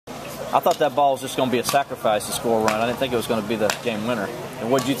I thought that ball was just going to be a sacrifice to score a run. I didn't think it was going to be the game winner. And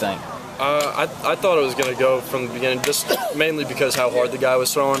what did you think? I thought it was going to go from the beginning, just mainly because how hard the guy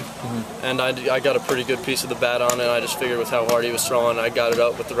was throwing. And I got a pretty good piece of the bat on it, and I just figured with how hard he was throwing, I got it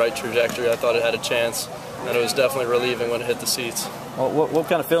up with the right trajectory. I thought it had a chance, and it was definitely relieving when it hit the seats. Well, what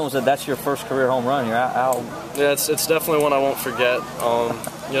kind of feeling was that? That's your first career home run here. Yeah, it's definitely one I won't forget.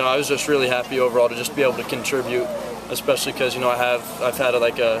 You know, I was just really happy overall to just be able to contribute, especially because, you know, I've had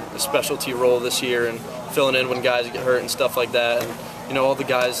a specialty role this year and filling in when guys get hurt and stuff like that. And, you know, all the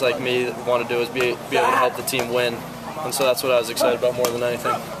guys like me that want to do is be able to help the team win. And so that's what I was excited about more than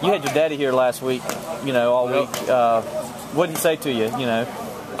anything. You had your daddy here last week, you know, all week. What did he say to you, you know?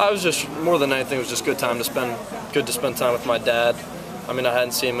 I was just, more than anything, it was just good to spend time with my dad. I mean, I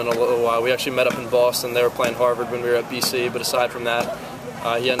hadn't seen him in a little while. We actually met up in Boston. They were playing Harvard when we were at BC, but aside from that,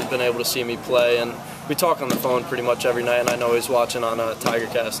 he hadn't been able to see me play. And we talk on the phone pretty much every night, and I know he's watching on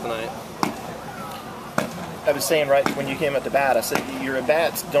TigerCast tonight. I was saying right when you came at the bat, I said your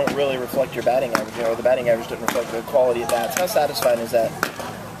at-bats don't really reflect your batting average. You know, the batting average doesn't reflect the quality of bats. How satisfying is that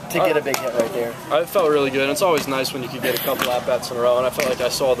to get a big hit right there? I felt really good. It's always nice when you can get a couple at-bats in a row, and I felt like I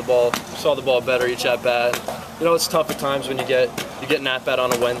saw the ball better each at-bat. You know, it's tough at times when you get an at-bat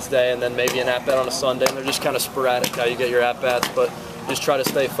on a Wednesday and then maybe an at-bat on a Sunday, and they're just kind of sporadic how you get your at-bats, but just try to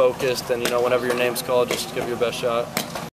stay focused, and, you know, whenever your name's called, just give your best shot.